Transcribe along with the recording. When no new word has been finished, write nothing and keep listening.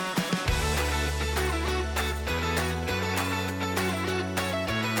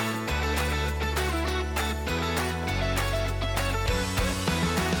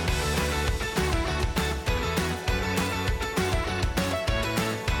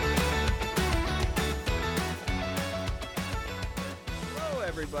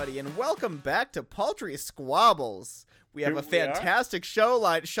everybody, and welcome back to Paltry Squabbles. We have a fantastic show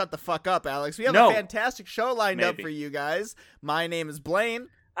line. Shut the fuck up, Alex. We have a fantastic show lined up for you guys. My name is Blaine.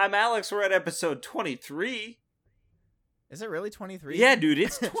 I'm Alex. We're at episode 23. Is it really 23? Yeah, dude,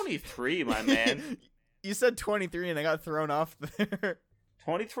 it's 23, my man. You said 23, and I got thrown off there.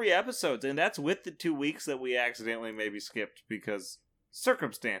 23 episodes, and that's with the 2 weeks that we accidentally maybe skipped because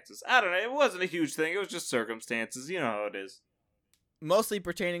circumstances. I don't know. It wasn't a huge thing. It was just circumstances. You know how it is. Mostly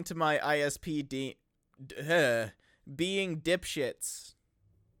pertaining to my ISP being dipshits.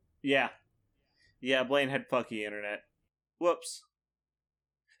 Yeah. Yeah, Blaine had fucky internet. Whoops.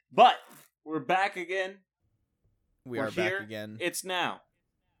 But we're back again. We're here. Back again. It's now.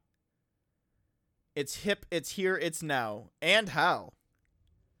 It's hip, it's here, it's now. And how?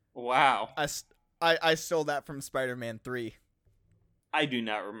 Wow. I stole that from Spider-Man 3. I do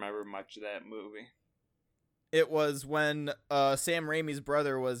not remember much of that movie. It was when Sam Raimi's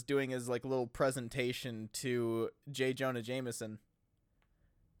brother was doing his like little presentation to J. Jonah Jameson.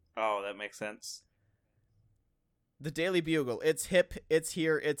 Oh, that makes sense. The Daily Bugle. It's hip, it's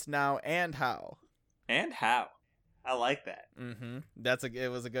here, it's now, and how. And how. I like that. Mm-hmm. It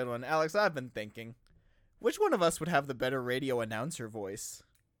was a good one. Alex, I've been thinking, which one of us would have the better radio announcer voice?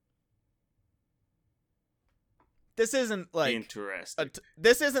 This isn't like interesting.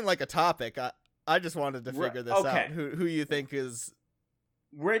 This isn't like a topic. I just wanted to figure this out. Who you think is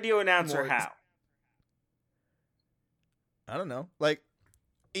radio announcer? How? I don't know. Like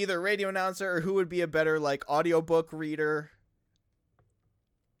either radio announcer or who would be a better like audiobook reader?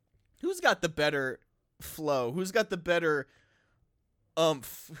 Who's got the better flow? Who's got the better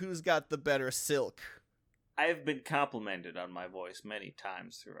oomph? Who's got the better silk? I've been complimented on my voice many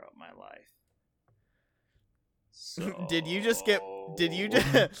times throughout my life. So... Did you just you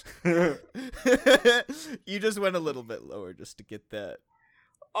just went a little bit lower just to get that?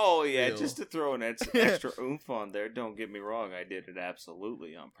 Oh yeah, just to throw an extra oomph on there. Don't get me wrong, I did it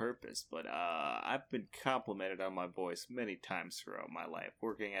absolutely on purpose, but I've been complimented on my voice many times throughout my life,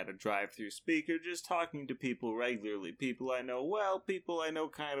 working at a drive-through speaker, just talking to people regularly, people I know well, people I know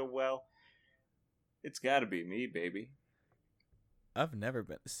kind of well. It's got to be me, baby. I've never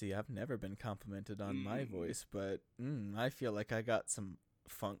been complimented on my voice, but I feel like I got some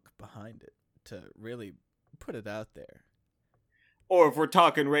funk behind it to really put it out there. Or if we're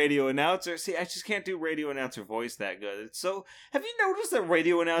talking radio announcer, see, I just can't do radio announcer voice that good. Have you noticed that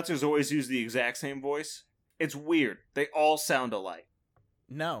radio announcers always use the exact same voice? It's weird. They all sound alike.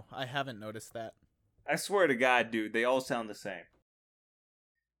 No, I haven't noticed that. I swear to God, dude, they all sound the same.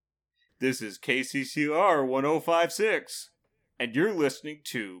 This is KCCR 1056. And you're listening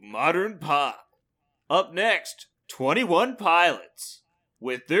to Modern Pop. Up next, 21 Pilots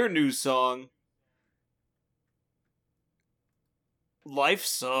with their new song, Life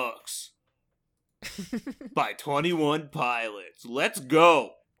Sucks, by 21 Pilots. Let's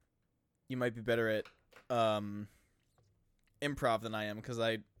go! You might be better at improv than I am, because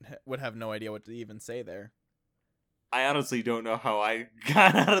I would have no idea what to even say there. I honestly don't know how I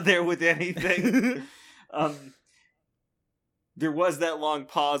got out of there with anything. There was that long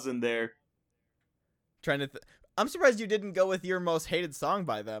pause in there. I'm surprised you didn't go with your most hated song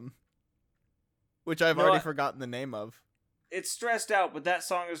by them, which I've already forgotten the name of. It's Stressed Out, but that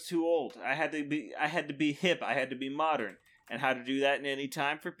song is too old. I had to be hip. I had to be modern. And how to do that in any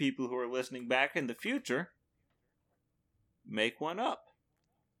time for people who are listening back in the future? Make one up.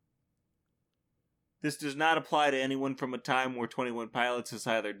 This does not apply to anyone from a time where 21 Pilots has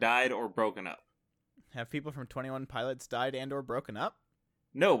either died or broken up. Have people from 21 Pilots died and or broken up?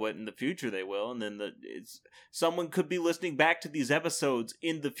 No, but in the future they will, and then someone could be listening back to these episodes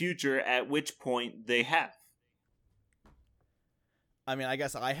in the future, at which point they have. I mean, I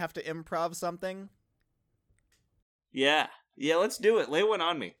guess I have to improv something. Yeah, let's do it. Lay one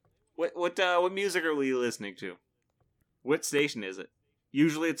on me. What music are we listening to? What station is it?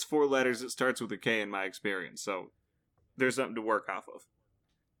 Usually it's 4 letters. It starts with a K in my experience, so there's something to work off of.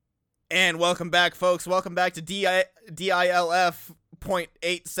 And welcome back, folks. Welcome back to DILF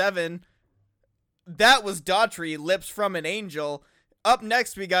 0.87. That was Daughtry, Lips from an Angel. Up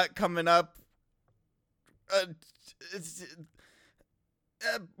next, we got coming up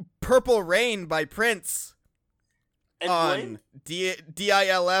Purple Rain by Prince on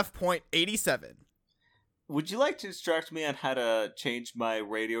DILF 0.87. Would you like to instruct me on how to change my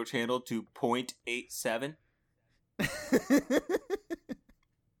radio channel to 0.87?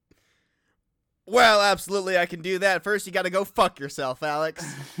 Well, absolutely, I can do that. First, you gotta go fuck yourself, Alex.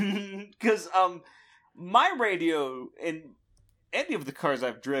 Because, my radio, in any of the cars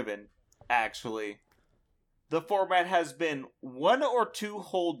I've driven, actually, The format has been 1 or 2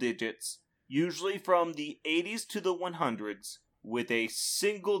 whole digits, usually from the 80s to the 100s, with a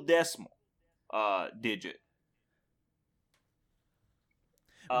single decimal digit.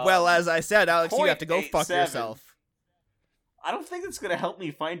 Well, as I said, Alex, you have to go fuck 0.87. yourself. I don't think it's going to help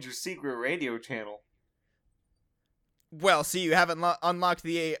me find your secret radio channel. Well, see, you haven't unlocked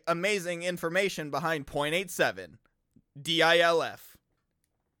the amazing information behind .87. DILF.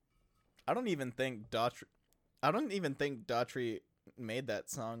 I don't even think Daughtry made that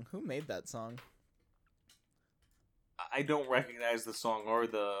song. Who made that song? I don't recognize the song or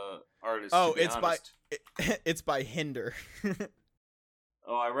the artist. Oh, to be honest. It's by Hinder.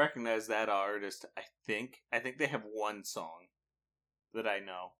 Oh, I recognize that artist. I think they have one song that I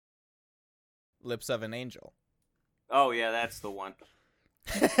know. Lips of an Angel. Oh yeah, that's the one.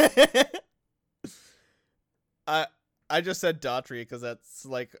 I just said Daughtry because that's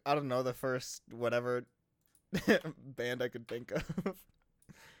like, I don't know, the first whatever band I could think of.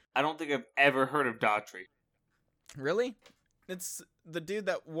 I don't think I've ever heard of Daughtry. Really? It's the dude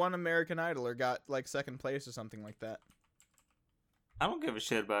that won American Idol or got like second place or something like that. I don't give a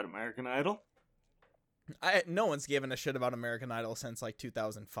shit about American Idol. No one's given a shit about American Idol since like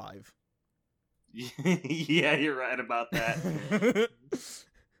 2005. Yeah, you're right about that.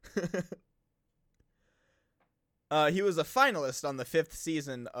 He was a finalist on the 5th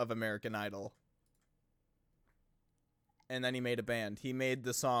season of American Idol. And then he made a band. He made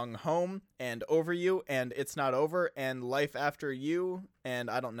the song Home and Over You and It's Not Over and Life After You, and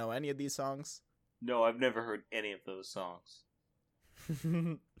I don't know any of these songs. No, I've never heard any of those songs.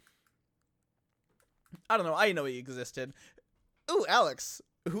 I don't know. I know he existed. Ooh, Alex,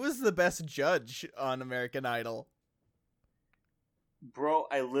 who is the best judge on American Idol? Bro,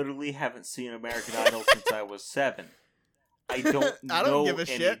 I literally haven't seen American Idol since I was 7. I don't know give a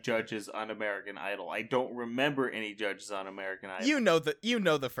any shit. judges on American Idol. I don't remember any judges on American Idol. You know the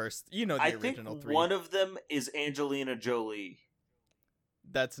original I think 3. one of them is Angelina Jolie.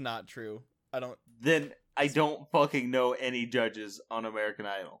 That's not true. Then I don't fucking know any judges on American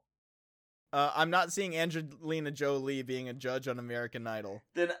Idol. I'm not seeing Angelina Jolie being a judge on American Idol.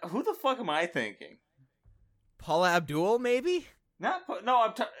 Then who the fuck am I thinking? Paula Abdul, maybe? I'm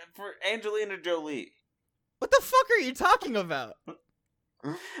for Angelina Jolie. What the fuck are you talking about?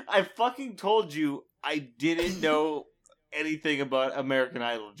 I fucking told you I didn't know anything about American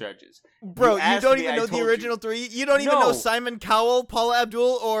Idol judges. Bro, you don't even know the original 3? You don't even know Simon Cowell, Paula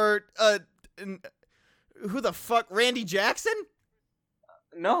Abdul, or who the fuck, Randy Jackson?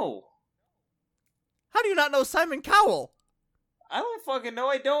 No. How do you not know Simon Cowell? I don't fucking know,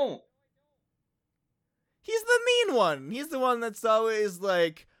 I don't. He's the mean one. He's the one that's always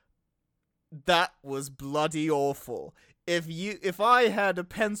like, that was bloody awful. If I had a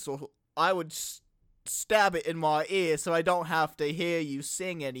pencil, I would stab it in my ear so I don't have to hear you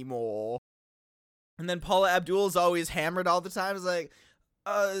sing anymore. And then Paula Abdul's always hammered all the time. It's like,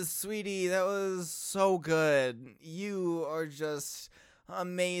 sweetie, that was so good. You are just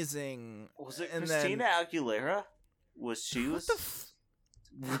amazing. Was it Christina Aguilera? Was she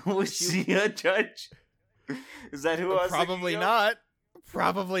was she a judge? Is that who I was Probably thinking not.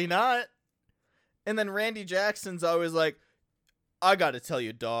 Probably not. And then Randy Jackson's always like, I gotta tell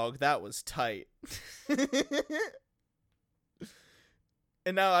you, dog, that was tight.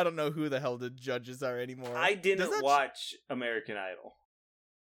 And now I don't know who the hell the judges are anymore. I didn't watch American Idol.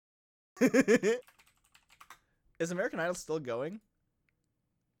 Is American Idol still going?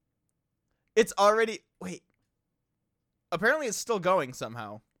 It's already... Wait. Apparently it's still going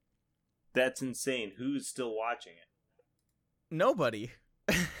somehow. That's insane. Who's still watching it? Nobody.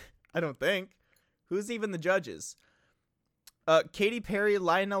 I don't think. Who's even the judges? Katy Perry,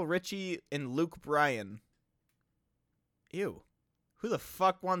 Lionel Richie, and Luke Bryan. Ew. Who the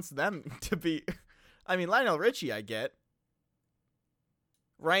fuck wants them to be... I mean, Lionel Richie, I get.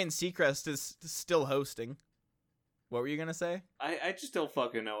 Ryan Seacrest is still hosting. What were you gonna say? I just don't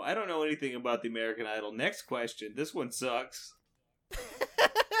fucking know. I don't know anything about the American Idol. Next question. This one sucks.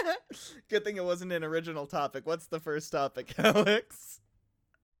 Good thing it wasn't an original topic. What's the first topic, Alex?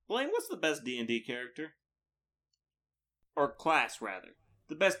 Blaine, what's the best D&D character? Or class, rather.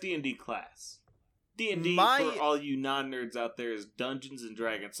 The best D&D class. D&D, for all you non-nerds out there, is Dungeons and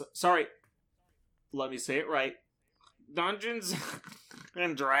Dragons. Sorry. Let me say it right. Dungeons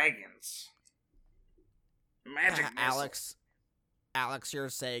and Dragons. Magic missile. Alex, you're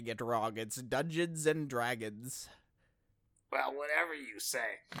saying it wrong. It's Dungeons and Dragons. Well, whatever you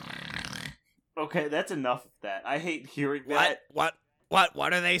say. Okay, that's enough of that. I hate hearing that. What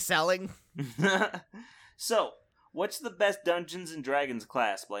are they selling? So, what's the best Dungeons and Dragons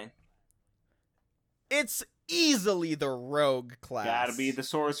class, Blaine? It's easily the rogue class. Gotta be the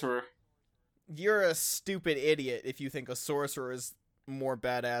sorcerer. You're a stupid idiot if you think a sorcerer is more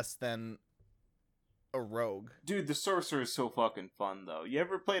badass than a rogue. Dude, the sorcerer is so fucking fun, though. You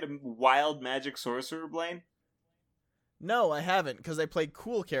ever played a wild magic sorcerer, Blaine? No, I haven't, because I play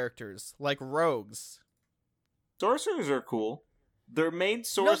cool characters, like rogues. Sorcerers are cool. Their main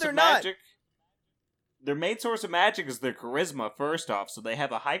source they're of not. magic... Their main source of magic is their charisma, first off, so they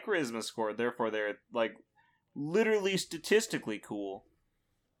have a high charisma score, therefore they're, like, literally statistically cool.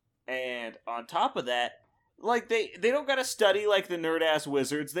 And on top of that, like, they don't gotta study like the nerd-ass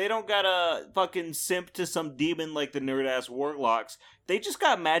wizards. They don't gotta fucking simp to some demon like the nerd-ass warlocks. They just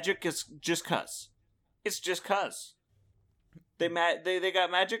got magic just cuz. It's just cuz. They got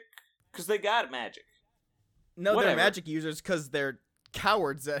magic because they got magic. No, Whatever. they're magic users because they're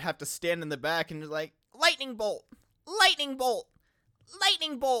cowards that have to stand in the back and just like, lightning bolt, lightning bolt,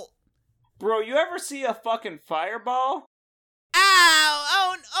 lightning bolt. Bro, you ever see a fucking fireball?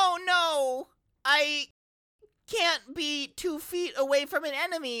 Ow! Oh no! I can't be 2 feet away from an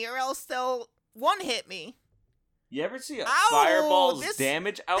enemy or else they'll one-hit me. You ever see a Ow, fireball's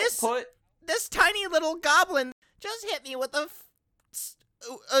damage output? This tiny little goblin just hit me with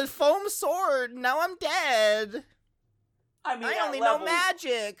a foam sword. Now I'm dead. I mean, I only know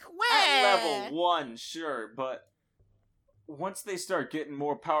magic. At level 1, sure, but once they start getting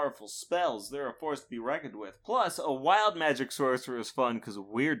more powerful spells, they're a force to be reckoned with. Plus, a wild magic sorcerer is fun because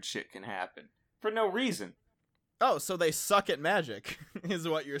weird shit can happen. For no reason. Oh, so they suck at magic, is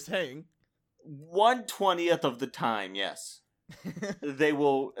what you're saying. 1/20th of the time, yes. They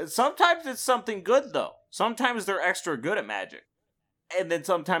will... Sometimes it's something good, though. Sometimes they're extra good at magic. And then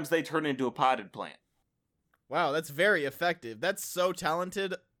sometimes they turn into a potted plant. Wow, that's very effective. That's so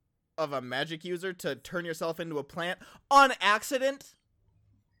talented of a magic user to turn yourself into a plant on accident.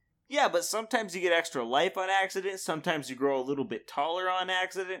 Yeah, but sometimes you get extra life on accident. Sometimes you grow a little bit taller on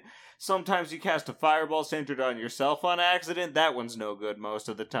accident. Sometimes you cast a fireball centered on yourself on accident. That one's no good most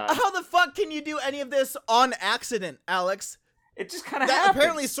of the time. How the fuck can you do any of this on accident, Alex? It just kind of happens.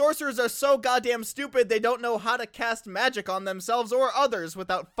 Apparently sorcerers are so goddamn stupid they don't know how to cast magic on themselves or others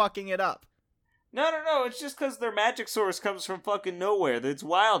without fucking it up. No, it's just because their magic source comes from fucking nowhere. It's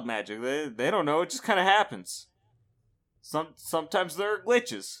wild magic. They don't know, it just kind of happens. Sometimes there are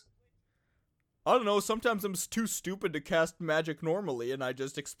glitches. I don't know, sometimes I'm too stupid to cast magic normally and I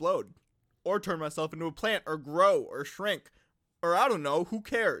just explode. Or turn myself into a plant, or grow, or shrink. Or I don't know, who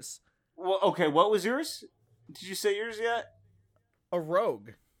cares? Well, okay, what was yours? Did you say yours yet? A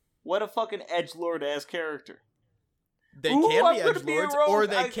rogue. What a fucking edgelord-ass character. They can be edgelords, or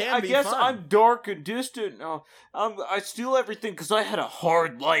they can be fun. I guess I'm dark and distant. No, I steal everything because I had a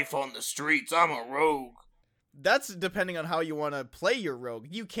hard life on the streets. I'm a rogue. That's depending on how you want to play your rogue.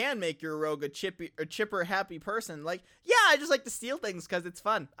 You can make your rogue a chipper, happy person. Like, yeah, I just like to steal things because it's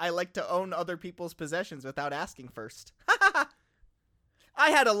fun. I like to own other people's possessions without asking first. I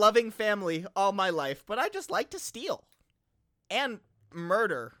had a loving family all my life, but I just like to steal. And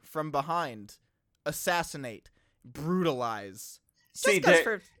murder from behind. Assassinate. Brutalize. See,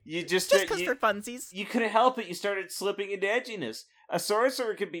 for funsies. You couldn't help it. You started slipping into edginess. A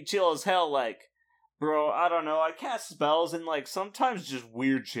sorcerer can be chill as hell, like, bro, I don't know, I cast spells and, like, sometimes just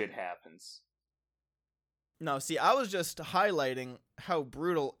weird shit happens. No, see, I was just highlighting how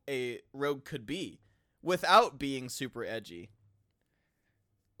brutal a rogue could be without being super edgy.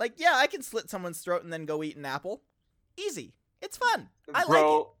 Like, yeah, I can slit someone's throat and then go eat an apple. Easy. It's fun. I like it.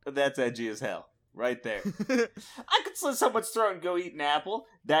 Bro, that's edgy as hell. Right there. I could slit someone's throat and go eat an apple.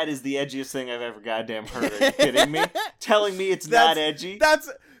 That is the edgiest thing I've ever goddamn heard. Are you kidding me? Telling me it's not edgy?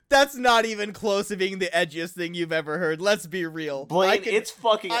 That's not even close to being the edgiest thing you've ever heard. Let's be real. Blaine, it's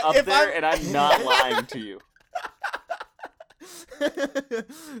fucking up there, and I'm not lying to you.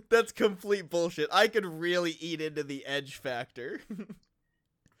 That's complete bullshit. I could really eat into the edge factor.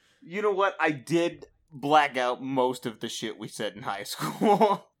 You know what? I did black out most of the shit we said in high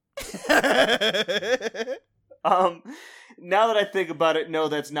school. Now that I think about it, no,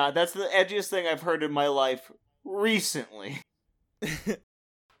 that's not. That's the edgiest thing I've heard in my life recently.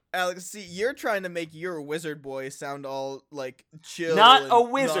 Alex, see, you're trying to make your wizard boy sound all, like, chill. Not and a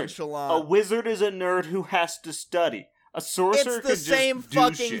wizard. Nonchalant. A wizard is a nerd who has to study. A sorcerer can just do shit. It's the same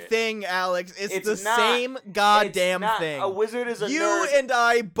fucking thing, Alex. It's the same goddamn thing. A wizard is a nerd. You and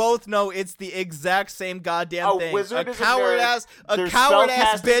I both know it's the exact same goddamn thing. Wizard a is coward ass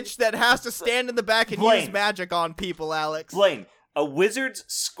bitch that has to stand in the back and use magic on people, Alex. Blaine, a wizard's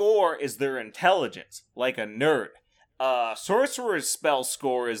score is their intelligence, like a nerd. A sorcerer's spell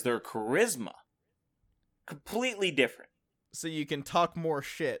score is their charisma. Completely different. So you can talk more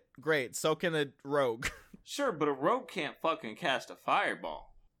shit. Great, so can a rogue. Sure, but a rogue can't fucking cast a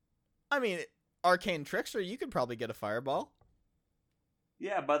fireball. I mean, Arcane Trickster, you could probably get a fireball.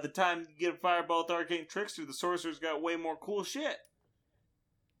 Yeah, by the time you get a fireball with Arcane Trickster, the sorcerer's got way more cool shit.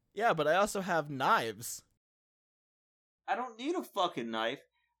 Yeah, but I also have knives. I don't need a fucking knife.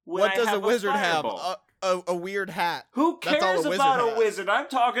 What does a wizard have? A weird hat. Who cares about a wizard? I'm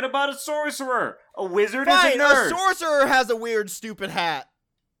talking about a sorcerer. A wizard is a nerd. A sorcerer has a weird, stupid hat.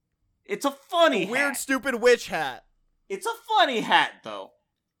 It's a funny hat. Weird, stupid witch hat. It's a funny hat, though.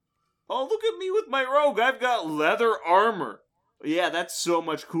 Oh, look at me with my rogue. I've got leather armor. Yeah, that's so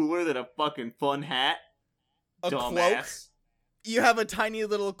much cooler than a fucking fun hat. A dumbass. Cloak? You have a tiny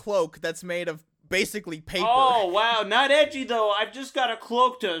little cloak that's made of basically paper. Oh, wow. Not edgy, though. I've just got a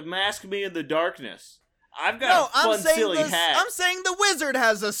cloak to mask me in the darkness. I've got a fun, silly hat. I'm saying the wizard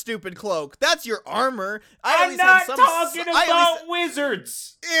has a stupid cloak. That's your armor. I'm not talking about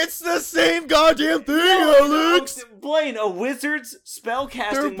wizards. It's the same goddamn thing, Alex. Blaine, a wizard's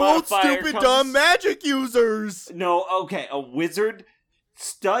spellcasting They're both modifier stupid, dumb magic users. No, okay. A wizard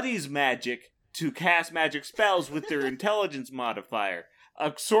studies magic to cast magic spells with their intelligence modifier.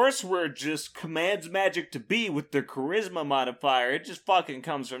 A sorcerer just commands magic to be with their charisma modifier. It just fucking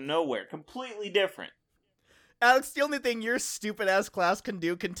comes from nowhere. Completely different. Alex, the only thing your stupid-ass class can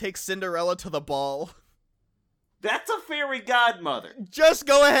do can take Cinderella to the ball. That's a fairy godmother. Just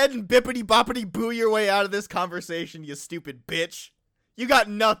go ahead and bippity-boppity-boo your way out of this conversation, you stupid bitch. You got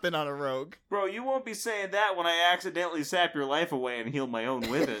nothing on a rogue. Bro, you won't be saying that when I accidentally sap your life away and heal my own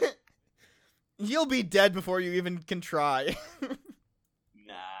with it. You'll be dead before you even can try.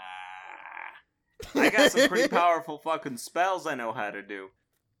 Nah. I got some pretty powerful fucking spells I know how to do.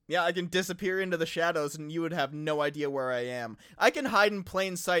 Yeah, I can disappear into the shadows and you would have no idea where I am. I can hide in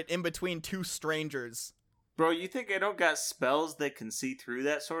plain sight in between two strangers. Bro, you think I don't got spells that can see through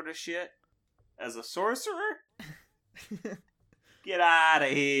that sort of shit? As a sorcerer? Get out of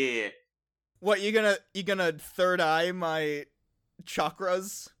here. What, you gonna third eye my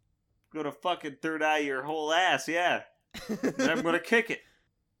chakras? Gonna fucking third eye your whole ass, yeah. Then I'm gonna kick it.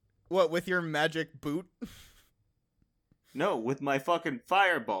 What, with your magic boot? No, with my fucking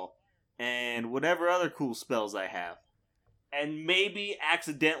fireball. And whatever other cool spells I have. And maybe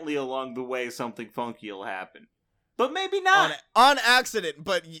accidentally along the way something funky will happen. But maybe not. On accident,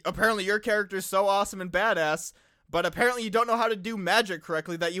 but apparently your character's so awesome and badass, but apparently you don't know how to do magic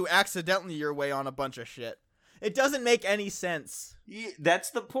correctly that you accidentally your way on a bunch of shit. It doesn't make any sense. Yeah,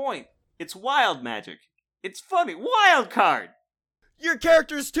 that's the point. It's wild magic. It's funny. Wild card! Your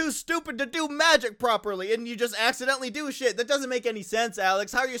character's too stupid to do magic properly, and you just accidentally do shit. That doesn't make any sense,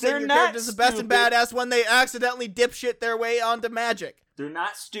 Alex. How are you saying your character's the best and badass when they accidentally dip shit their way onto magic? They're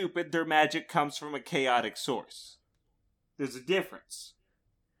not stupid. Their magic comes from a chaotic source. There's a difference.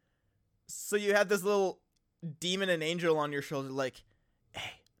 So you have this little demon and angel on your shoulder like,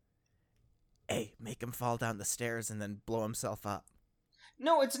 hey, make him fall down the stairs and then blow himself up.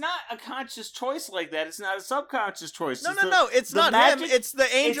 No, it's not a conscious choice like that. It's not a subconscious choice. No, it's not him. It's the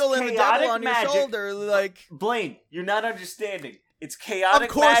angel and the devil on your shoulder. Like, Blaine, you're not understanding. It's chaotic magic.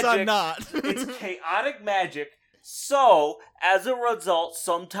 Of course I'm not. It's chaotic magic. So, as a result,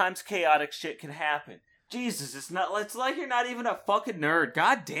 sometimes chaotic shit can happen. Jesus, it's like you're not even a fucking nerd.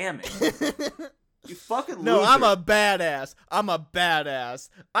 God damn it. You fucking loser. No, I'm a badass.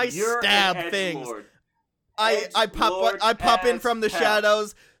 I stab things. Lord. I pop in from the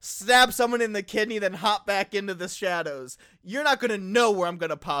shadows, stab someone in the kidney, then hop back into the shadows. You're not gonna know where I'm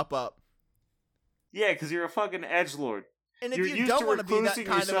gonna pop up. Yeah, because you're a fucking edgelord. And if you're you don't want to be that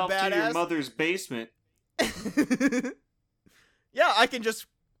kind of a badass, to your mother's basement. Yeah, I can just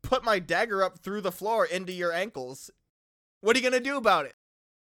put my dagger up through the floor into your ankles. What are you gonna do about it?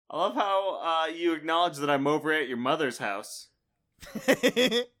 I love how you acknowledge that I'm over at your mother's house.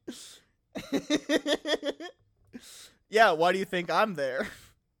 Yeah, why do you think I'm there?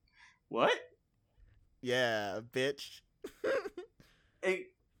 What? Yeah, bitch.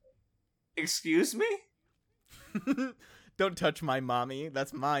 Excuse me? Don't touch my mommy.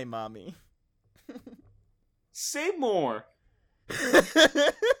 That's my mommy. Say more.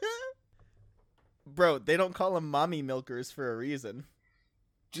 Bro, they don't call them mommy milkers for a reason.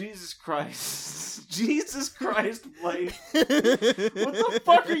 Jesus Christ. Jesus Christ, Blake. What the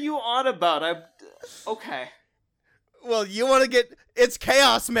fuck are you on about? Okay. Well, you want to get... It's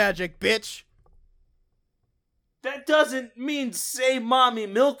chaos magic, bitch. That doesn't mean say mommy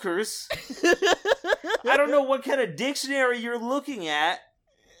milkers. I don't know what kind of dictionary you're looking at,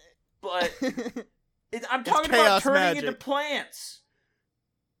 but I'm talking about turning into plants.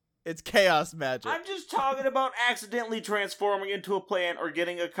 It's chaos magic. I'm just talking about accidentally transforming into a plant or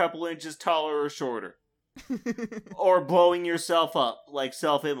getting a couple inches taller or shorter. Or blowing yourself up, like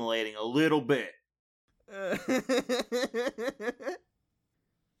self-immolating a little bit.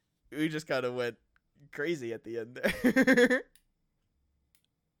 We just kind of went crazy at the end there.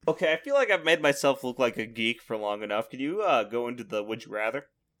 Okay, I feel like I've made myself look like a geek for long enough. Can you go into the would you rather?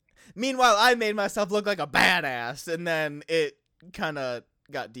 Meanwhile, I made myself look like a badass, and then it kind of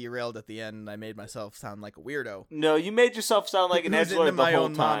got derailed at the end, and I made myself sound like a weirdo. No, you made yourself sound like an edgelord the whole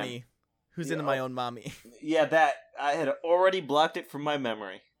time. Mommy. Who's into my own mommy. Yeah, that. I had already blocked it from my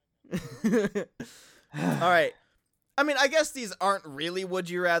memory. Alright. I mean, I guess these aren't really would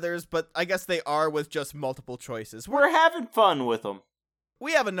you rathers, but I guess they are with just multiple choices. We're having fun with them.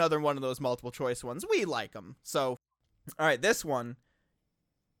 We have another one of those multiple choice ones. We like them. So, alright, this one.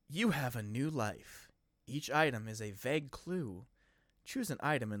 You have a new life. Each item is a vague clue. Choose an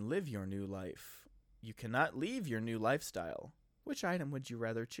item and live your new life. You cannot leave your new lifestyle. Which item would you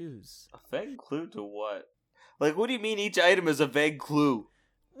rather choose? A vague clue to what? Like, what do you mean each item is a vague clue?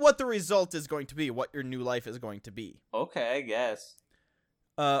 What the result is going to be, what your new life is going to be. Okay, I guess.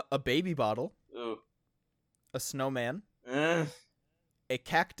 A baby bottle. Ooh. A snowman. A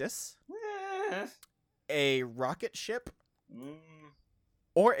cactus. A rocket ship.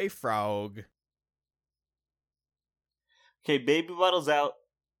 Or a frog. Okay, baby bottle's out.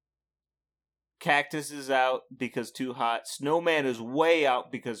 Cactus is out because too hot. Snowman is way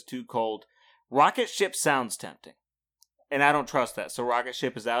out because too cold. Rocket ship sounds tempting. And I don't trust that. So rocket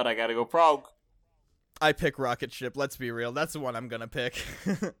ship is out. I gotta go frog. I pick rocket ship. Let's be real. That's the one I'm gonna pick.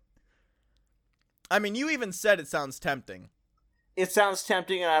 I mean, you even said it sounds tempting. It sounds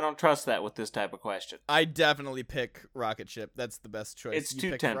tempting, and I don't trust that with this type of question. I definitely pick rocket ship. That's the best choice. It's you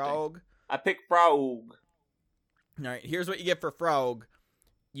too pick tempting. Frog. I pick frog. Alright, here's what you get for frog.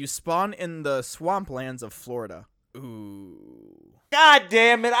 You spawn in the swamplands of Florida. Ooh. God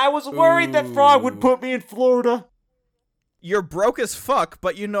damn it, I was worried that frog would put me in Florida. You're broke as fuck,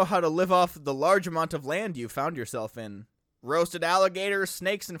 but you know how to live off the large amount of land you found yourself in. Roasted alligators,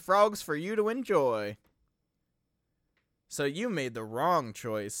 snakes, and frogs for you to enjoy. So you made the wrong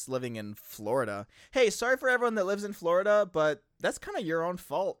choice living in Florida. Hey, sorry for everyone that lives in Florida, but that's kind of your own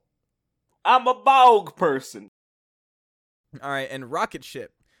fault. I'm a bog person. Alright, and rocket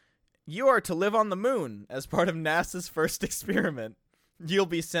ship. You are to live on the moon as part of NASA's first experiment. You'll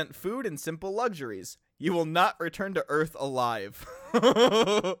be sent food and simple luxuries. You will not return to Earth alive.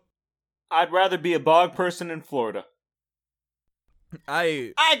 I'd rather be a bog person in Florida.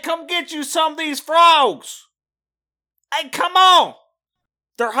 I come get you some of these frogs! Hey, come on!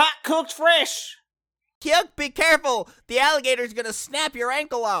 They're hot, cooked, fresh! Kyuk, be careful! The alligator's gonna snap your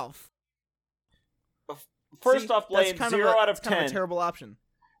ankle off! First off, Blaine, 0 out of 10. That's kind of a terrible option.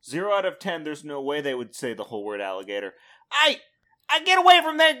 0 out of 10, there's no way they would say the whole word alligator. I get away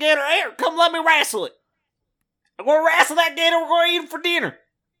from that gator! Here, come let me wrestle it! I'm gonna wrestle that gator, we're gonna eat it for dinner!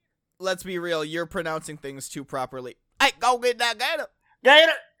 Let's be real, you're pronouncing things too properly. Hey, go get that gator!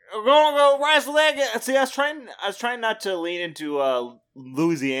 Gator! We're gonna go wrestle that gator! See, I was trying not to lean into,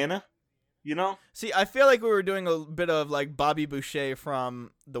 Louisiana, you know? See, I feel like we were doing a bit of, like, Bobby Boucher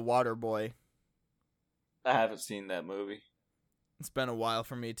from The Water Boy. I haven't seen that movie. It's been a while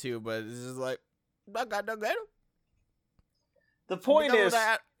for me, too, but it's just like, I got no gator. The point is...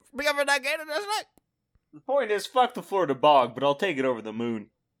 Be over that gator, that's right. The point is, fuck the Florida bog, but I'll take it over the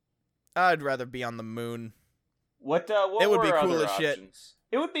moon. I'd rather be on the moon. What it would were be cool other as options?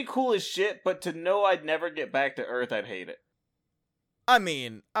 shit. It would be cool as shit, but to know I'd never get back to Earth, I'd hate it. I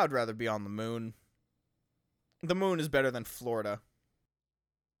mean, I'd rather be on the moon. The moon is better than Florida.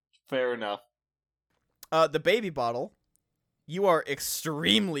 Fair enough. The baby bottle. You are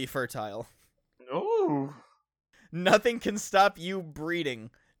extremely fertile. Ooh. Nothing can stop you breeding,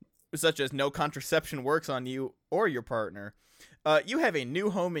 such as no contraception works on you or your partner. You have a new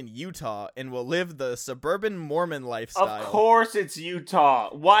home in Utah and will live the suburban Mormon lifestyle. Of course it's Utah.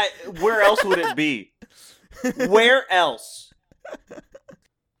 Why? Where else would it be? Where else?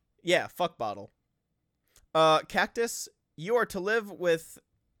 Yeah, fuck bottle. Cactus, you are to live with...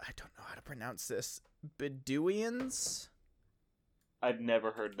 I don't know how to pronounce this. Bedouins? I've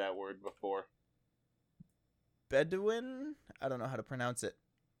never heard that word before. Bedouin? I don't know how to pronounce it.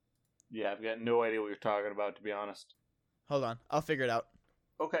 Yeah, I've got no idea what you're talking about, to be honest. Hold on, I'll figure it out.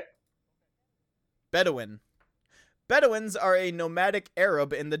 Okay. Bedouin. Bedouins are a nomadic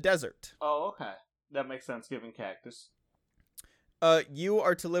Arab in the desert. Oh, okay. That makes sense, given cactus. You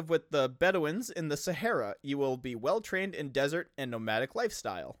are to live with the Bedouins in the Sahara. You will be well-trained in desert and nomadic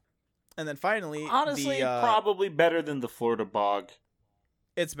lifestyle. And then finally... Honestly, probably better than the Florida bog.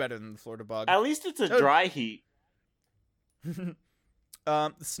 It's better than the Florida bog. At least it's a dry heat.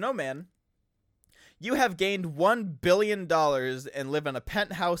 The snowman. You have gained $1 billion and live in a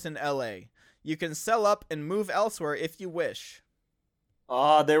penthouse in LA. You can sell up and move elsewhere if you wish.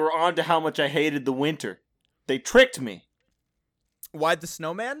 They were on to how much I hated the winter. They tricked me. Why the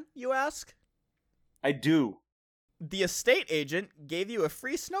snowman, you ask? I do. The estate agent gave you a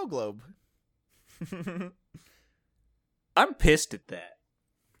free snow globe. I'm pissed at that.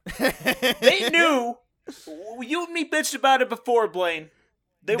 They knew. You and me bitched about it before, Blaine.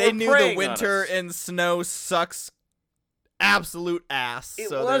 They knew the winter and snow sucks absolute ass. It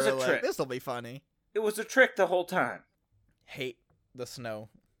so was they a were trick. Like, this'll be funny. It was a trick the whole time. Hate the snow.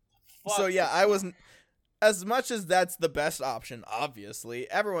 Fuck so yeah, the I wasn't. As much as that's the best option, obviously,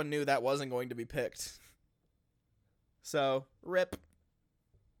 everyone knew that wasn't going to be picked. So, rip.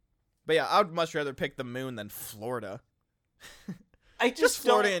 But yeah, I would much rather pick the moon than Florida. I just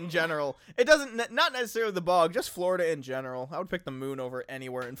Florida in general. It doesn't, not necessarily the bog, just Florida in general. I would pick the moon over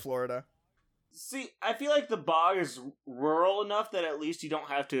anywhere in Florida. See, I feel like the bog is rural enough that at least you don't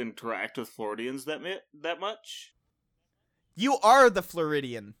have to interact with Floridians that much. You are the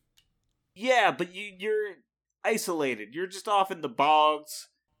Floridian. Yeah, but you're isolated. You're just off in the bogs.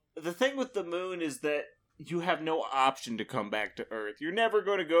 The thing with the moon is that you have no option to come back to Earth. You're never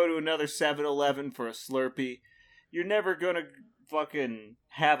going to go to another 7-Eleven for a Slurpee. You're never going to fucking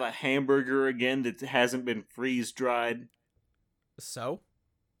have a hamburger again that hasn't been freeze-dried. So?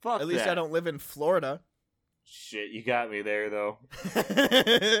 Fuck At least that. I don't live in Florida. Shit, you got me there, though.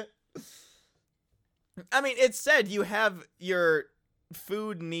 I mean, it said you have your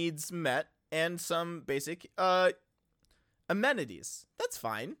food needs met and some basic amenities. That's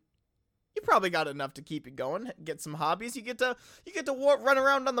fine. You probably got enough to keep you going. Get some hobbies. You get to run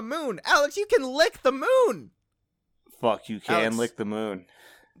around on the moon. Alex, you can lick the moon. Fuck, you can Alex, lick the moon.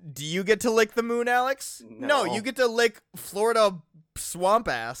 Do you get to lick the moon, Alex? No, you get to lick Florida swamp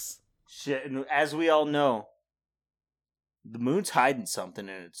ass. Shit, and as we all know, the moon's hiding something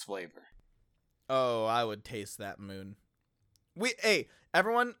in its flavor. Oh, I would taste that moon. Hey,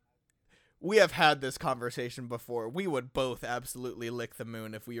 everyone, we have had this conversation before. We would both absolutely lick the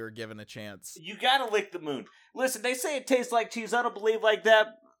moon if we were given a chance. You gotta lick the moon. Listen, they say it tastes like cheese. I don't believe like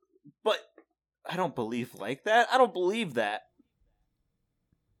that, but I don't believe like that. I don't believe that.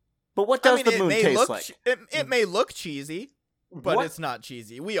 But what does the moon taste like? It may look cheesy, but What? it's not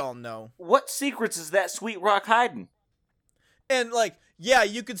cheesy. We all know. What secrets is that sweet rock hiding? And, like, yeah,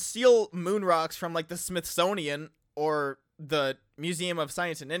 you could steal moon rocks from, like, the Smithsonian or the Museum of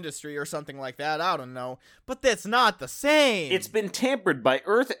Science and Industry or something like that. I don't know. But that's not the same. It's been tampered by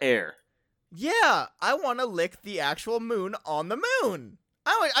Earth air. Yeah, I want to lick the actual moon on the moon.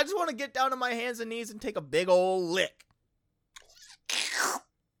 I just want to get down on my hands and knees and take a big old lick.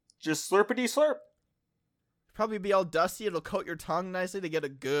 Just slurpity slurp. Probably be all dusty. It'll coat your tongue nicely to get a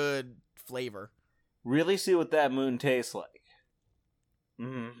good flavor. Really see what that moon tastes like.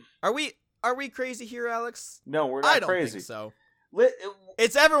 Mm. Are we crazy here, Alex? No, we're not I don't crazy. think so. Lit-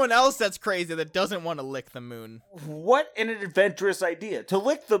 It's everyone else that's crazy that doesn't want to lick the moon. What an adventurous idea. To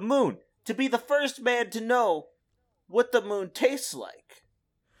lick the moon. To be the first man to know what the moon tastes like.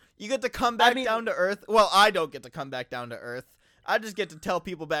 You get to come back down to Earth. Well, I don't get to come back down to Earth. I just get to tell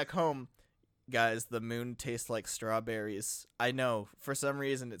people back home, guys, the moon tastes like strawberries. I know, for some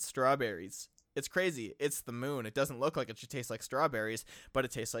reason, it's strawberries. It's crazy. It's the moon. It doesn't look like it should taste like strawberries, but it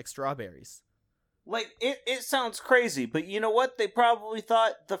tastes like strawberries. Like, it sounds crazy, but you know what? They probably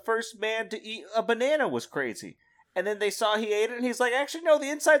thought the first man to eat a banana was crazy. And then they saw he ate it, and he's like, actually, no, the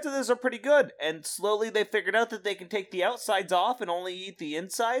insides of this are pretty good. And slowly they figured out that they can take the outsides off and only eat the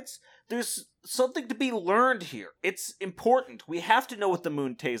insides. There's something to be learned here. It's important. We have to know what the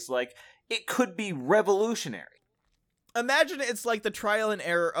moon tastes like. It could be revolutionary. Imagine it's like the trial and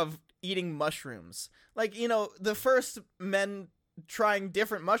error of eating mushrooms. Like, you know, the first men trying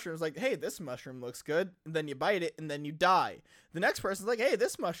different mushrooms, like, hey, this mushroom looks good, and then you bite it, and then you die. The next person's like, hey,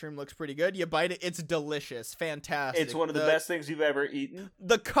 this mushroom looks pretty good, you bite it, it's delicious, fantastic. It's one of the best things you've ever eaten.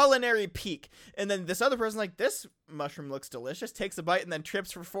 The culinary peak. And then this other person's like, this mushroom looks delicious, takes a bite, and then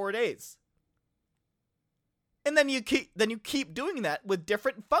trips for 4 days. And then you keep doing that with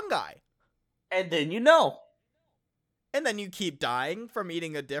different fungi. And then you know. And then you keep dying from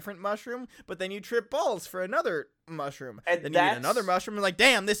eating a different mushroom, but then you trip balls for another mushroom. And then you eat another mushroom and like,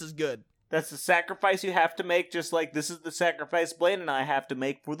 damn, this is good. That's the sacrifice you have to make, just like this is the sacrifice Blaine and I have to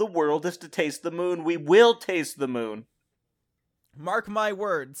make for the world is to taste the moon. We will taste the moon. Mark my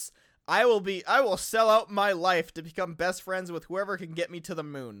words. I will sell out my life to become best friends with whoever can get me to the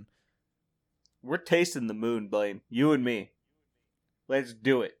moon. We're tasting the moon, Blaine. You and me. Let's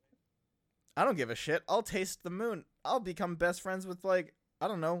do it. I don't give a shit. I'll taste the moon. I'll become best friends with, like, I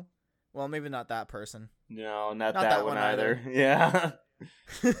don't know. Well, maybe not that person. No, not that one either. Yeah.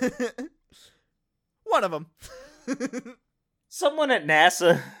 One of them. Someone at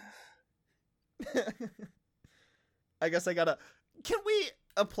NASA. I guess I gotta... Can we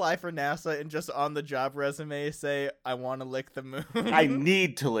apply for NASA and just on the job resume say, I want to lick the moon? I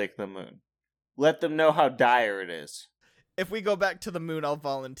need to lick the moon. Let them know how dire it is. If we go back to the moon, I'll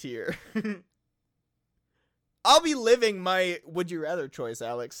volunteer. I'll be living my would you rather choice,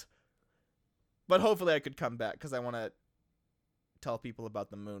 Alex. But hopefully I could come back because I want to tell people about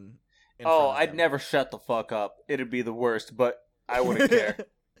the moon. I'd never shut the fuck up. It'd be the worst, but I wouldn't care.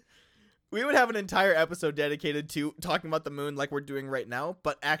 We would have an entire episode dedicated to talking about the moon like we're doing right now,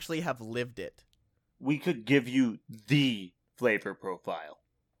 but actually have lived it. We could give you the flavor profile.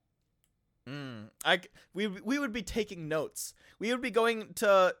 We would be taking notes. We would be going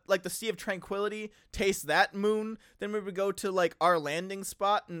to, like, the Sea of Tranquility, taste that moon. Then we would go to, like, our landing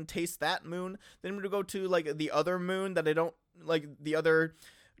spot and taste that moon. Then we would go to, like, the other moon that I don't, like, the other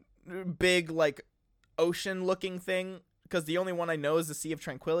big, like, ocean-looking thing. Because the only one I know is the Sea of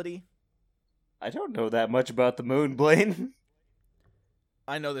Tranquility. I don't know that much about the moon, Blaine.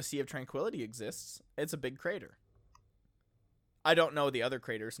 I know the Sea of Tranquility exists. It's a big crater. I don't know the other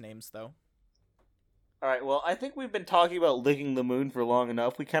craters' names, though. Alright, well, I think we've been talking about licking the moon for long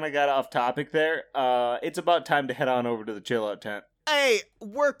enough. We kind of got off topic there. It's about time to head on over to the chill-out tent. Hey,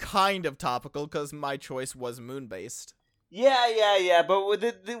 we're kind of topical because my choice was moon-based. Yeah, but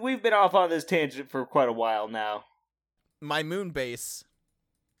we've been off on this tangent for quite a while now. My moon base.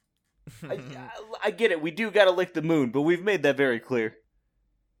 I get it, we do gotta lick the moon, but we've made that very clear.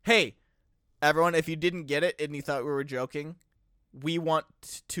 Hey, everyone, if you didn't get it and you thought we were joking, we want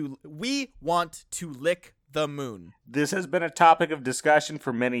to lick the moon. This has been a topic of discussion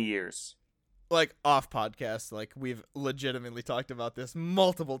for many years. Like, off podcast, like, we've legitimately talked about this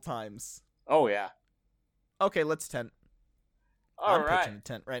multiple times. Oh, yeah. Okay, let's tent. I'm pitching a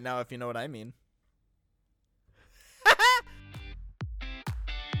tent right now, if you know what I mean.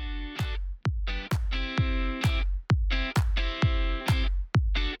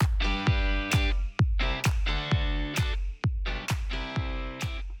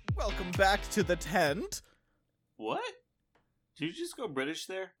 Welcome back to the tent. What? Did you just go British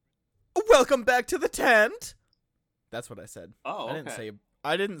there? Welcome back to the tent. That's what I said. Oh, okay.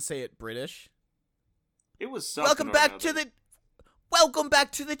 I didn't say it British. It was something. Welcome back to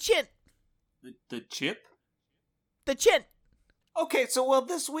the chint. The chip? The chint. Okay, so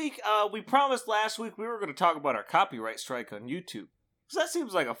this week, we promised last week we were going to talk about our copyright strike on YouTube. So that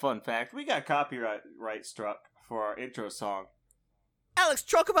seems like a fun fact. We got copyright struck for our intro song. Alex,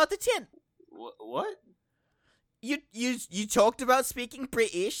 talk about the tint. What? You talked about speaking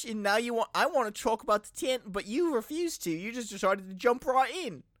British, and now I want to talk about the tint, but you refused to. You just decided to jump right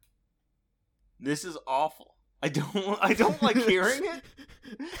in. This is awful. I don't like hearing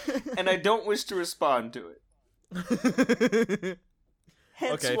it, and I don't wish to respond to it.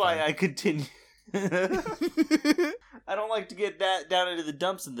 Hence why fine. I continue. I don't like to get that down into the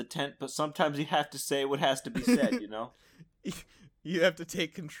dumps in the tent, but sometimes you have to say what has to be said, you know? You have to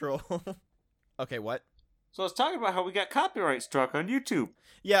take control. Okay, what? So I was talking about how we got copyright struck on YouTube.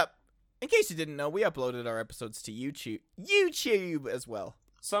 Yep. In case you didn't know, we uploaded our episodes to YouTube as well.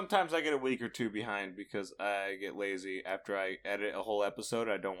 Sometimes I get a week or two behind because I get lazy. After I edit a whole episode,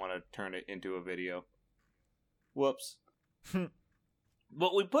 I don't want to turn it into a video. Whoops.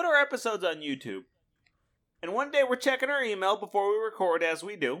 But we put our episodes on YouTube. And one day we're checking our email before we record, as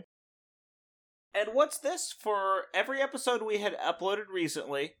we do. And what's this? For every episode we had uploaded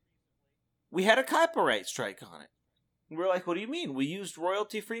recently, we had a copyright strike on it. We're like, what do you mean? We used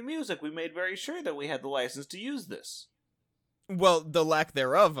royalty-free music. We made very sure that we had the license to use this. Well, the lack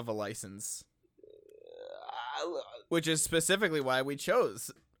thereof of a license. Which is specifically why we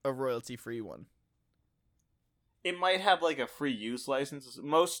chose a royalty-free one. It might have like a free use license.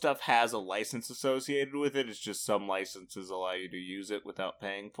 Most stuff has a license associated with it. It's just some licenses allow you to use it without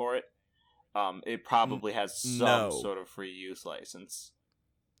paying for it. It probably has some sort of free use license.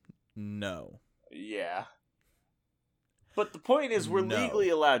 No. Yeah. But the point is, we're legally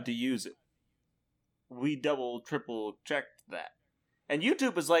allowed to use it. We double, triple checked that. And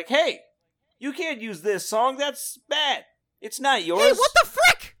YouTube is like, hey, you can't use this song. That's bad. It's not yours. Hey, what the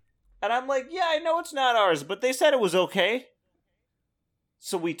frick? And I'm like, yeah, I know it's not ours, but they said it was okay.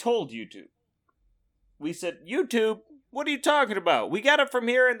 So we told YouTube. We said, YouTube, what are you talking about? We got it from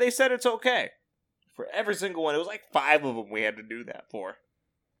here, and they said it's okay. For every single one. It was like 5 of them we had to do that for.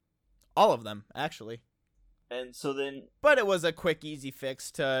 All of them, actually. And so then... But it was a quick, easy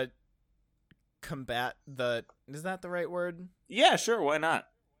fix to combat the... Is that the right word? Yeah, sure, why not?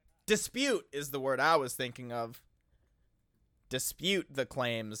 Dispute is the word I was thinking of. Dispute the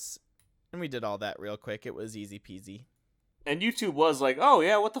claims. And we did all that real quick. It was easy peasy. And YouTube was like, oh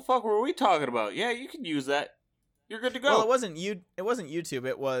yeah, what the fuck were we talking about? Yeah, you can use that. You're good to go. Well, it wasn't YouTube.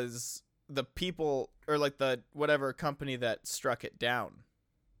 It was the people, or like the whatever company that struck it down.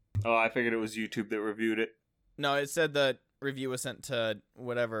 Oh, I figured it was YouTube that reviewed it. No, it said the review was sent to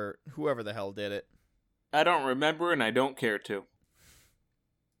whoever the hell did it. I don't remember, and I don't care to.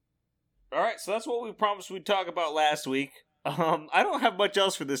 Alright, so that's what we promised we'd talk about last week. I don't have much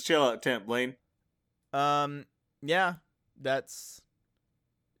else for this chill out tent, Blaine. Yeah,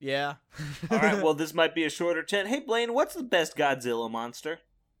 yeah. Alright, well, this might be a shorter tent. Hey, Blaine, what's the best Godzilla monster?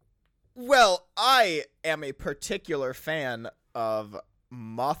 Well, I am a particular fan of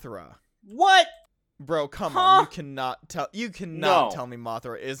Mothra. What? Bro, come on. You cannot tell me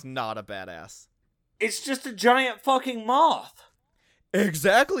Mothra is not a badass. It's just a giant fucking moth.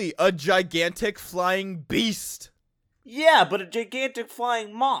 Exactly, a gigantic flying beast. Yeah, but a gigantic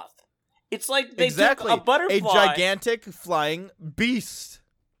flying moth. It's like they took a butterfly. A gigantic flying beast.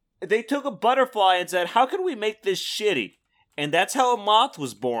 They took a butterfly and said, how can we make this shitty? And that's how a moth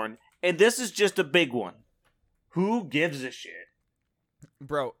was born. And this is just a big one. Who gives a shit?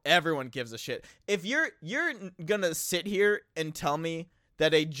 Bro, everyone gives a shit. If you're gonna sit here and tell me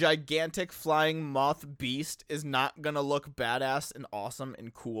that a gigantic flying moth beast is not gonna look badass and awesome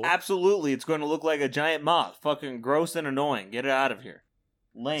and cool. Absolutely, it's gonna look like a giant moth. Fucking gross and annoying. Get it out of here.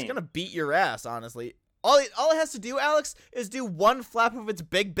 Lame. It's gonna beat your ass, honestly. All it has to do, Alex, is do one flap of its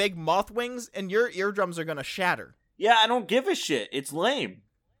big moth wings and your eardrums are gonna shatter. Yeah, I don't give a shit. It's lame.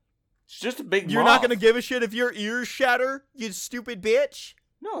 It's just a big moth. You're not gonna give a shit if your ears shatter, you stupid bitch?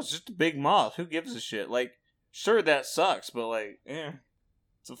 No, it's just a big moth. Who gives a shit? Like, sure, that sucks, but like,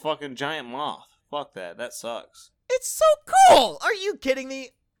 it's a fucking giant moth. Fuck that. That sucks. It's so cool! Are you kidding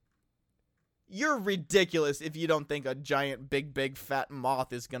me? You're ridiculous if you don't think a giant, big, fat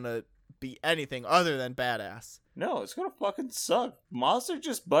moth is gonna be anything other than badass. No, it's gonna fucking suck. Moths are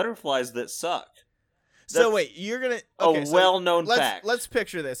just butterflies that suck. So wait, you're gonna... Okay, a well-known fact. Let's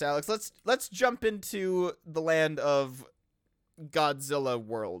picture this, Alex. Let's jump into the land of Godzilla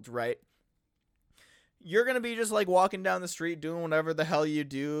world, right? You're gonna be just like walking down the street doing whatever the hell you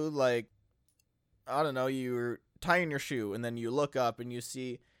do, like, I don't know, you're tying your shoe, and then you look up and you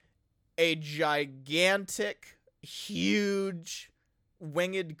see a gigantic, huge,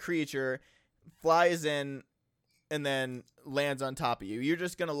 winged creature flies in and then lands on top of you. You're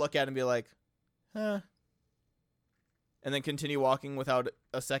just gonna look at it and be like, huh? And then continue walking without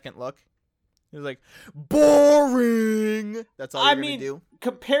a second look. He's like, boring! That's all you're gonna do?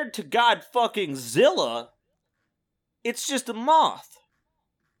 Compared to God fucking Zilla, it's just a moth.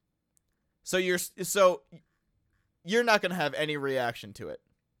 So you're not gonna have any reaction to it.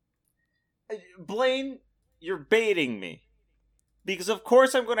 Blaine, you're baiting me. Because of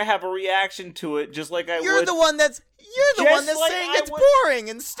course I'm gonna have a reaction to it, just like You're would. the one that's saying it's boring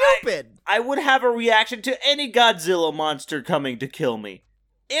and stupid. I would have a reaction to any Godzilla monster coming to kill me.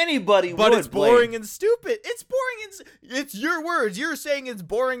 Anybody but would, it's boring and stupid. It's boring and... It's your words. You're saying it's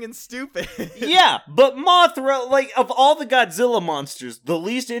boring and stupid. Yeah, but Mothra, like, of all the Godzilla monsters, the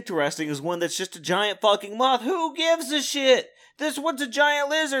least interesting is one that's just a giant fucking moth. Who gives a shit? This one's a giant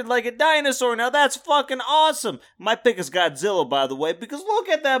lizard like a dinosaur. Now that's fucking awesome. My pick is Godzilla, by the way, because look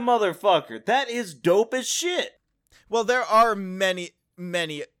at that motherfucker. That is dope as shit. Well, there are many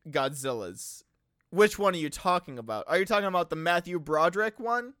Godzillas. Which one are you talking about? Are you talking about the Matthew Broderick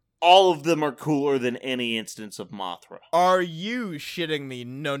one? All of them are cooler than any instance of Mothra. Are you shitting me?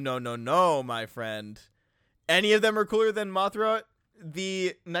 No, my friend. Any of them are cooler than Mothra?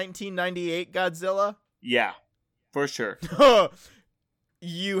 The 1998 Godzilla? Yeah, for sure.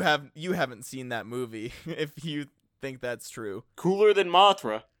 You haven't seen that movie, if you think that's true. Cooler than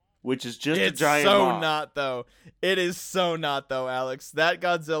Mothra, which is just a giant moth. It's so not, though. It is so not, though, Alex. That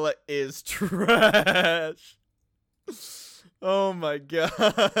Godzilla is trash. Oh, my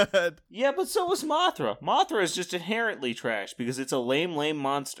God. Yeah, but so is Mothra. Mothra is just inherently trash because it's a lame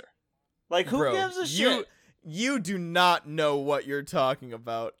monster. Like, who gives a shit? You do not know what you're talking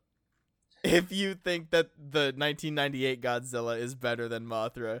about if you think that the 1998 Godzilla is better than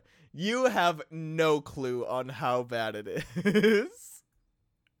Mothra. You have no clue on how bad it is.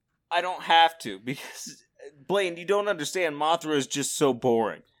 I don't have to, because, Blaine, you don't understand. Mothra is just so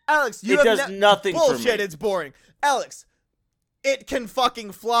boring. Alex, it does nothing for me. Bullshit, it's boring. Alex, it can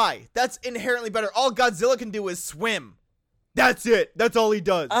fucking fly. That's inherently better. All Godzilla can do is swim. That's it. That's all he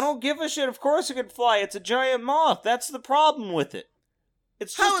does. I don't give a shit. Of course it can fly. It's a giant moth. That's the problem with it.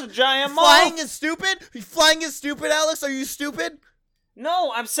 It's just a giant moth. Flying is stupid? Flying is stupid, Alex? Are you stupid?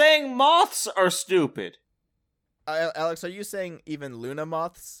 No, I'm saying moths are stupid. Alex, are you saying even Luna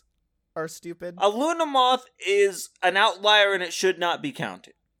moths are stupid? A Luna moth is an outlier and it should not be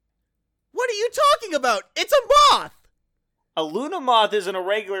counted. What are you talking about? It's a moth! A Luna moth isn't a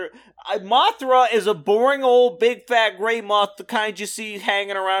regular... Mothra is a boring old big fat gray moth, the kind you see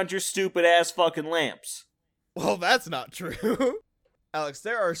hanging around your stupid ass fucking lamps. Well, that's not true. Alex,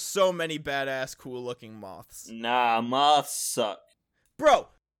 there are so many badass cool looking moths. Nah, moths suck. Bro,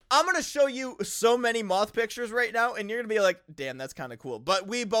 I'm gonna show you so many moth pictures right now, and you're gonna be like, damn, that's kind of cool. But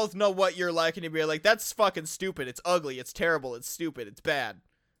we both know what you're like, and you'll be like, that's fucking stupid. It's ugly. It's terrible. It's stupid. It's bad.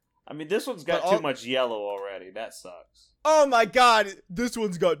 I mean, this one's got too much yellow already. That sucks. Oh my god, this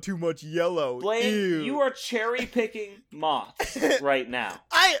one's got too much yellow. Blaine, Ew. you are cherry-picking moths right now.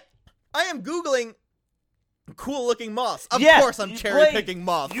 I am Googling cool-looking moths. Of yes, course I'm cherry-picking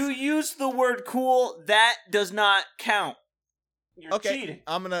moths. You used the word cool. That does not count. You're cheating.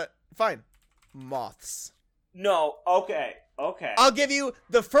 I'm gonna... Fine. Moths. No, okay. I'll give you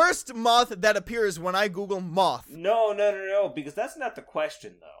the first moth that appears when I Google moth. No, because that's not the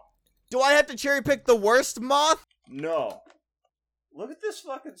question, though. Do I have to cherry-pick the worst moth? No. Look at this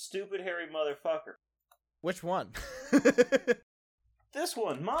fucking stupid hairy motherfucker. Which one? This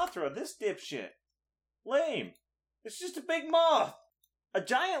one, Mothra, this dipshit. Lame. It's just a big moth. A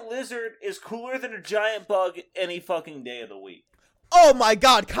giant lizard is cooler than a giant bug any fucking day of the week. Oh my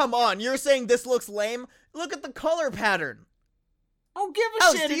god, come on. You're saying this looks lame? Look at the color pattern. I don't give a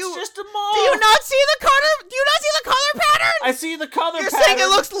Alex, shit, it's just a moth. Do you not see the color? Do you not see the color pattern? I see the color pattern. You're saying it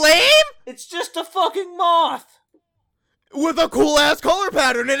looks lame? It's just a fucking moth. With a cool ass color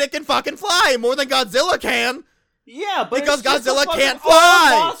pattern, and it can fucking fly more than Godzilla can. Yeah, but because Godzilla can't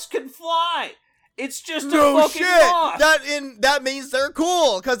fly. All moths can fly. It's just a no fucking shit. moth. That means they're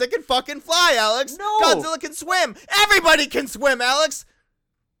cool because they can fucking fly, Alex. No. Godzilla can swim. Everybody can swim, Alex.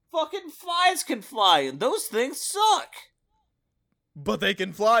 Fucking flies can fly, and those things suck. But they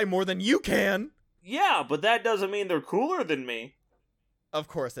can fly more than you can. Yeah, but that doesn't mean they're cooler than me. Of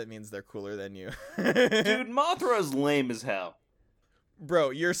course that means they're cooler than you. Dude, Mothra's lame as hell.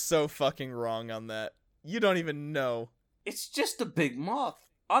 Bro, you're so fucking wrong on that. You don't even know. It's just a big moth.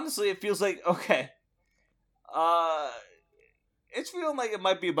 Honestly, it feels like, okay. It's feeling like it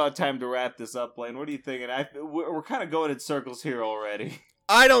might be about time to wrap this up, Blaine. What are you thinking? We're kind of going in circles here already.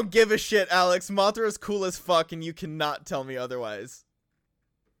 I don't give a shit, Alex. Mothra is cool as fuck, and you cannot tell me otherwise.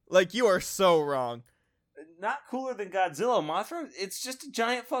 Like, you are so wrong. Not cooler than Godzilla. Mothra, it's just a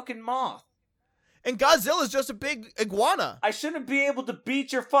giant fucking moth. And Godzilla's just a big iguana. I shouldn't be able to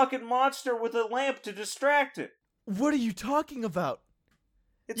beat your fucking monster with a lamp to distract it. What are you talking about?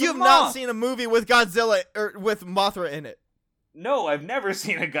 It's You've not seen a movie with Godzilla, or with Mothra in it. No, I've never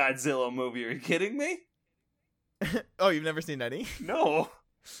seen a Godzilla movie. Are you kidding me? Oh, you've never seen any? No.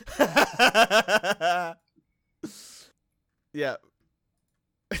 Yeah.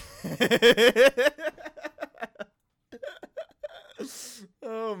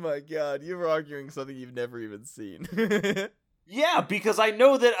 Oh my god, you were arguing something you've never even seen. Yeah, because I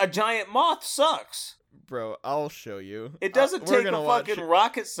know that a giant moth sucks. Bro, I'll show you. It doesn't take a fucking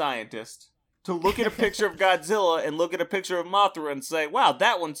rocket scientist to look at a picture of Godzilla and look at a picture of Mothra and say, wow,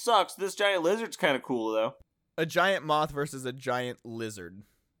 that one sucks. This giant lizard's kind of cool, though. A giant moth versus a giant lizard.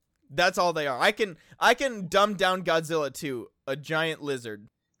 That's all they are. I can dumb down Godzilla to a giant lizard.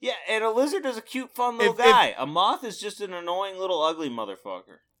 Yeah, and a lizard is a cute, fun little guy. A moth is just an annoying little ugly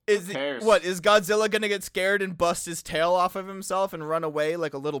motherfucker. Is Godzilla gonna get scared and bust his tail off of himself and run away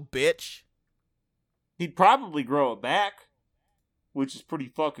like a little bitch? He'd probably grow it back, which is pretty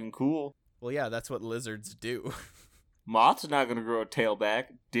fucking cool. Well, yeah, that's what lizards do. Moth's not gonna grow a tail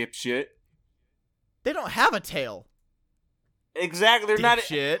back, dipshit. They don't have a tail. Exactly, they're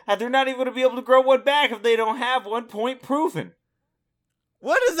dipshit. They're not even gonna be able to grow one back if they don't have one. Point proven.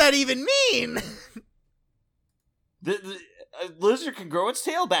 What does that even mean? A lizard can grow its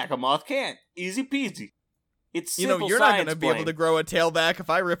tail back. A moth can't. Easy peasy. It's simple you're science, not going to be able to grow a tail back if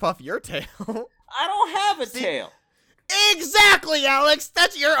I rip off your tail. I don't have a tail. Exactly, Alex.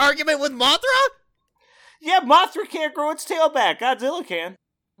 That's your argument with Mothra? Yeah, Mothra can't grow its tail back. Godzilla can.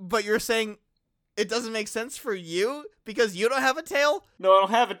 But you're saying it doesn't make sense for you because you don't have a tail? No, I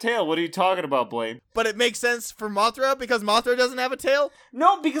don't have a tail. What are you talking about, Blaine? But it makes sense for Mothra because Mothra doesn't have a tail?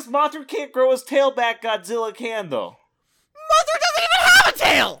 No, because Mothra can't grow his tail back. Godzilla can, though. Mothra doesn't even have a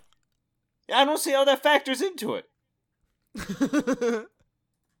tail! I don't see how that factors into it.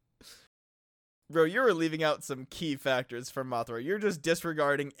 Bro, you're leaving out some key factors from Mothra. You're just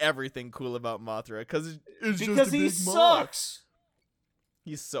disregarding everything cool about Mothra because it's just a big he sucks.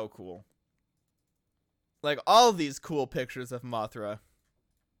 He's so cool. Like, all these cool pictures of Mothra.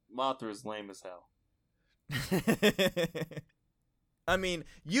 Mothra's lame as hell. I mean,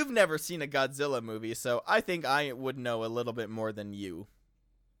 you've never seen a Godzilla movie, so I think I would know a little bit more than you.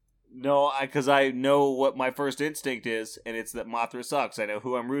 No, because I know what my first instinct is, and it's that Mothra sucks. I know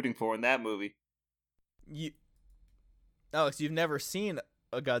who I'm rooting for in that movie. Alex, you've never seen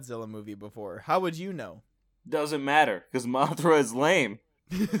a Godzilla movie before. How would you know? Doesn't matter, because Mothra is lame.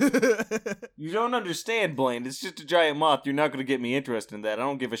 You don't understand, Blaine. It's just a giant moth. You're not going to get me interested in that. I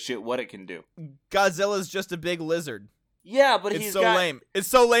don't give a shit what it can do. Godzilla's just a big lizard. Yeah, but it's so lame. It's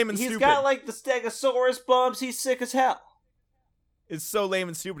so lame and stupid. He's got, like, the Stegosaurus bumps. He's sick as hell. It's so lame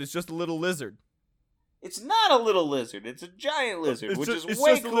and stupid. It's just a little lizard. It's not a little lizard. It's a giant lizard, which is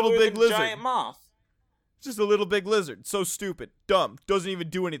way just a little cooler big than lizard. a giant moth. It's just a little big lizard. So stupid. Dumb. Doesn't even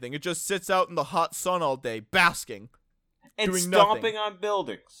do anything. It just sits out in the hot sun all day, basking. And doing stomping nothing. on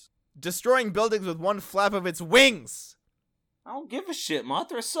buildings. Destroying buildings with one flap of its wings. I don't give a shit.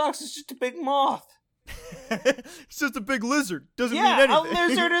 Mothra sucks. It's just a big moth. It's just a big lizard. Doesn't mean Yeah, anything. a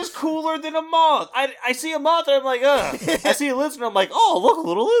lizard is cooler than a moth. I see a moth and I'm like, ugh. I see a lizard and I'm like, oh, look, a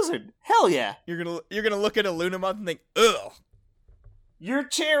little lizard. Hell yeah. You're gonna look at a Luna moth and think, ugh. You're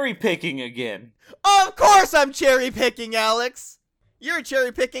cherry picking again. Of course I'm cherry picking, Alex. You're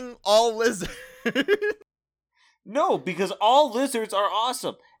cherry picking all lizards. No, because all lizards are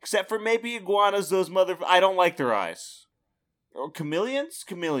awesome. Except for maybe iguanas, those I don't like their eyes. Or chameleons?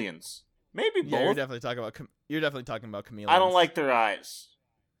 Chameleons. Maybe both. Yeah, you're definitely talking about chameleons. I don't like their eyes.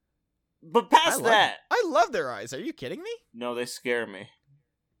 But past that. I love their eyes. Are you kidding me? No, they scare me.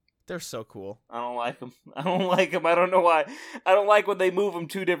 They're so cool. I don't like them. I don't like them. I don't know why. I don't like when they move them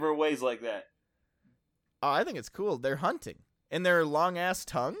two different ways like that. Oh, I think it's cool. They're hunting. And their long-ass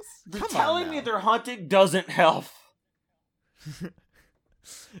tongues? Telling me they're hunting doesn't help.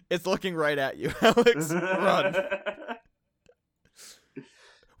 It's looking right at you, Alex. Run.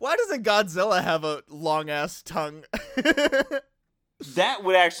 Why doesn't Godzilla have a long-ass tongue? That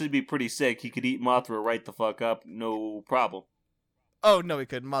would actually be pretty sick. He could eat Mothra right the fuck up, no problem. Oh, no, he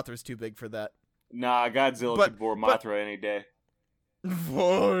couldn't. Mothra's too big for that. Nah, Godzilla could bore Mothra any day.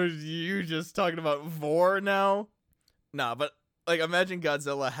 Vor, you just talking about Vor now? Nah, but, like, imagine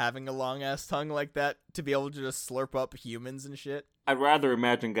Godzilla having a long-ass tongue like that to be able to just slurp up humans and shit. I'd rather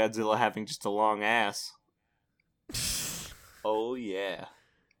imagine Godzilla having just a long ass. Oh, yeah.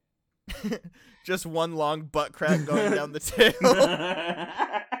 Just one long butt crack going down the tail.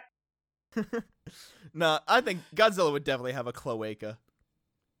 Nah, I think Godzilla would definitely have a cloaca.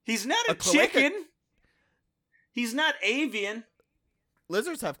 He's not a chicken. He's not avian.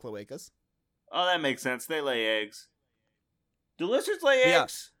 Lizards have cloacas. Oh, that makes sense. They lay eggs. Do lizards lay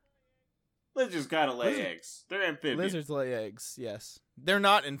eggs? Lizards gotta lay eggs. They're amphibians. Lizards lay eggs, yes. They're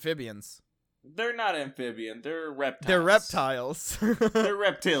not amphibians. They're not amphibian. They're reptiles. They're reptiles. They're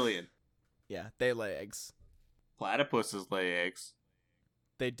reptilian. Yeah, they lay eggs. Platypuses lay eggs.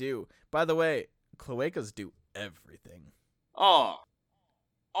 They do. By the way, cloacas do everything. Oh.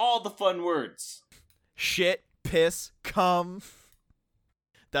 All the fun words. Shit, piss, cum.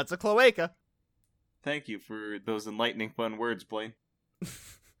 That's a cloaca. Thank you for those enlightening fun words, Blaine.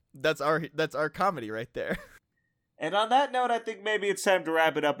 That's our comedy right there. And on that note, I think maybe it's time to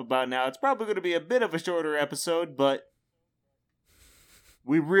wrap it up about now. It's probably going to be a bit of a shorter episode, but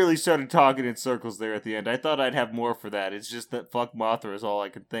we really started talking in circles there at the end. I thought I'd have more for that. It's just that fuck Mothra is all I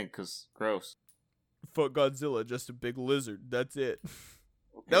could think, because gross. Fuck Godzilla, just a big lizard. That's it.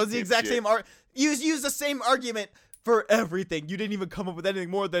 Okay, that was the exact same You used the same argument for everything. You didn't even come up with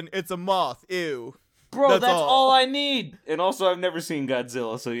anything more than it's a moth. Ew. Bro, that's all I need. And also, I've never seen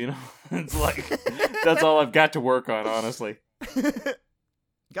Godzilla, so, you know, it's like, that's all I've got to work on, honestly.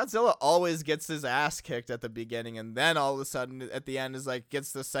 Godzilla always gets his ass kicked at the beginning, and then all of a sudden, at the end, is like,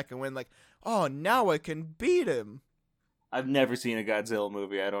 gets the second win, like, oh, now I can beat him. I've never seen a Godzilla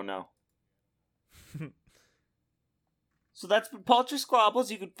movie, I don't know. So that's been Paltry Squabbles.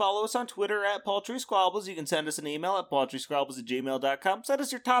 You can follow us on Twitter at Paltry Squabbles. You can send us an email at paltrysquabbles@gmail.com. Send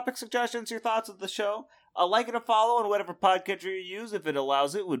us your topic suggestions, your thoughts of the show. A like and a follow on whatever podcatcher you use, if it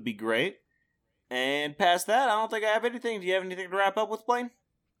allows it, would be great. And past that, I don't think I have anything. Do you have anything to wrap up with, Blaine?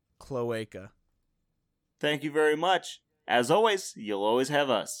 Cloaca. Thank you very much. As always, you'll always have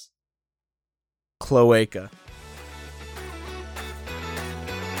us. Cloaca.